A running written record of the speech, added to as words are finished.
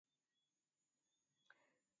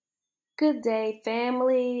Good day,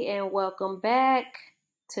 family, and welcome back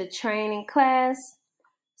to training class.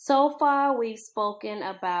 So far, we've spoken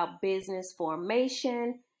about business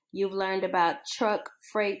formation. You've learned about truck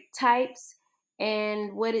freight types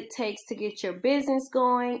and what it takes to get your business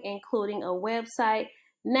going, including a website.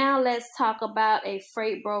 Now let's talk about a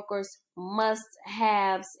freight broker's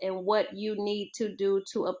must-haves and what you need to do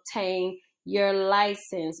to obtain your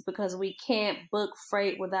license, because we can't book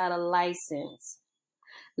freight without a license.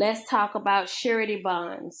 Let's talk about surety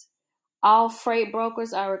bonds. All freight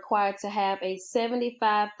brokers are required to have a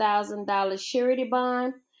 $75,000 surety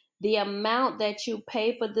bond. The amount that you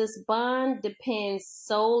pay for this bond depends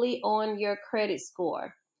solely on your credit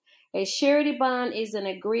score. A surety bond is an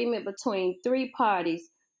agreement between three parties: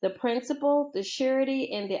 the principal, the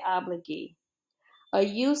surety, and the obligee. A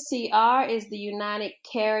UCR is the United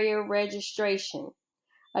Carrier Registration.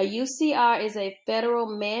 A UCR is a federal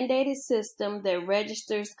mandated system that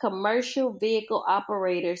registers commercial vehicle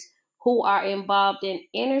operators who are involved in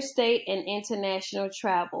interstate and international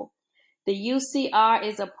travel. The UCR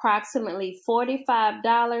is approximately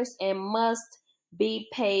 $45 and must be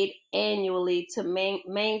paid annually to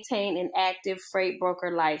maintain an active freight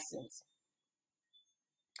broker license.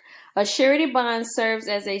 A surety bond serves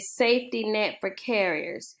as a safety net for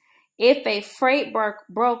carriers. If a freight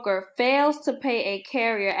broker fails to pay a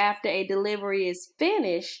carrier after a delivery is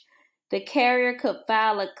finished, the carrier could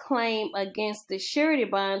file a claim against the surety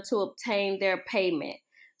bond to obtain their payment.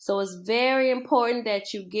 So it's very important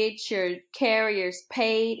that you get your carriers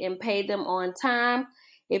paid and pay them on time.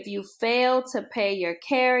 If you fail to pay your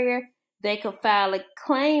carrier, they could file a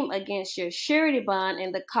claim against your surety bond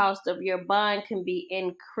and the cost of your bond can be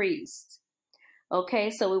increased. Okay,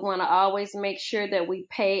 so we want to always make sure that we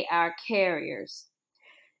pay our carriers.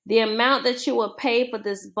 The amount that you will pay for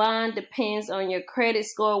this bond depends on your credit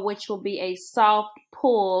score, which will be a soft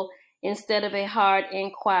pull instead of a hard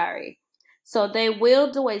inquiry. So they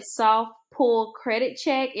will do a soft pull credit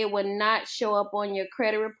check. It will not show up on your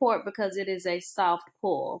credit report because it is a soft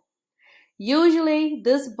pull. Usually,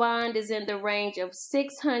 this bond is in the range of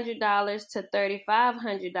 $600 to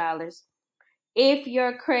 $3,500. If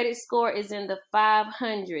your credit score is in the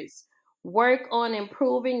 500s, work on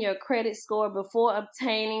improving your credit score before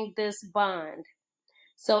obtaining this bond.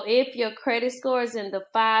 So if your credit score is in the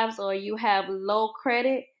 5s or you have low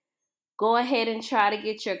credit, go ahead and try to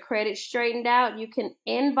get your credit straightened out. You can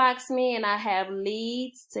inbox me and I have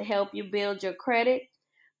leads to help you build your credit,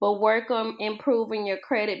 but work on improving your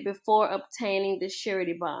credit before obtaining the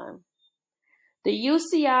surety bond. The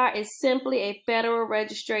UCR is simply a federal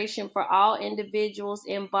registration for all individuals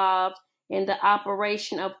involved in the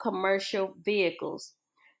operation of commercial vehicles.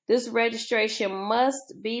 This registration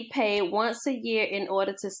must be paid once a year in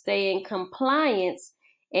order to stay in compliance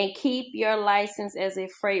and keep your license as a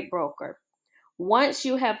freight broker. Once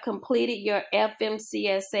you have completed your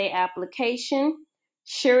FMCSA application,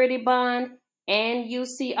 surety bond, and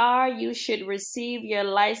UCR, you should receive your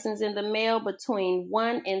license in the mail between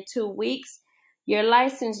 1 and 2 weeks. Your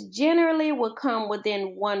license generally will come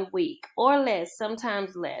within 1 week or less,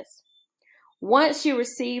 sometimes less. Once you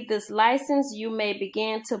receive this license, you may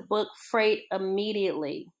begin to book freight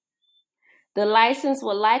immediately. The license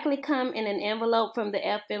will likely come in an envelope from the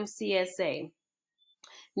FMCSA.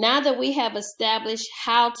 Now that we have established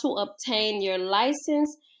how to obtain your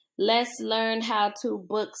license, let's learn how to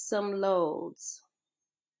book some loads.